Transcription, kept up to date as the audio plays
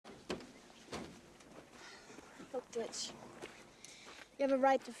ditch. You have a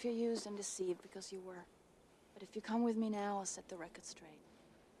right to feel used and deceived because you were. But if you come with me now, I'll set the record straight.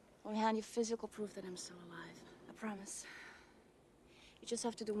 I'll hand you physical proof that I'm still alive. I promise. You just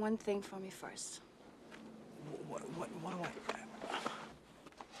have to do one thing for me first. What do I...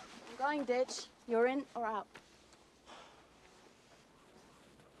 I'm going ditch. You're in or out.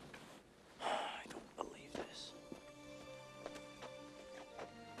 I don't believe this.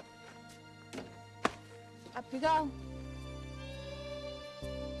 Up you go.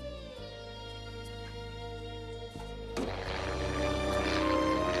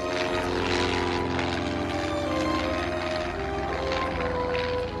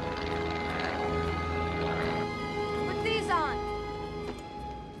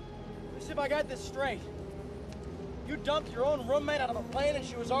 If I got this straight, you dumped your own roommate out of a plane and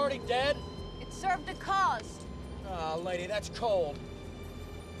she was already dead? It served a cause. Oh, lady, that's cold.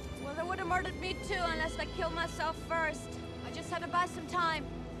 Well, they would have murdered me too unless I killed myself first. I just had to buy some time.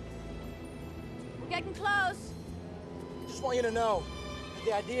 We're getting close. I just want you to know that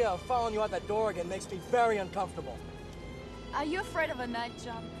the idea of following you out that door again makes me very uncomfortable. Are you afraid of a night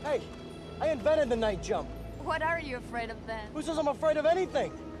jump? Hey, I invented the night jump. What are you afraid of then? Who says I'm afraid of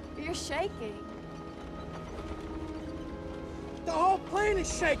anything? You're shaking. The whole plane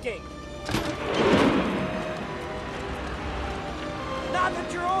is shaking! Not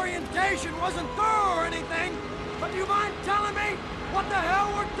that your orientation wasn't thorough or anything, but do you mind telling me what the hell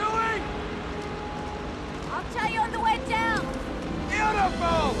we're doing? I'll tell you on the way down.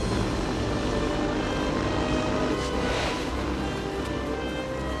 Beautiful!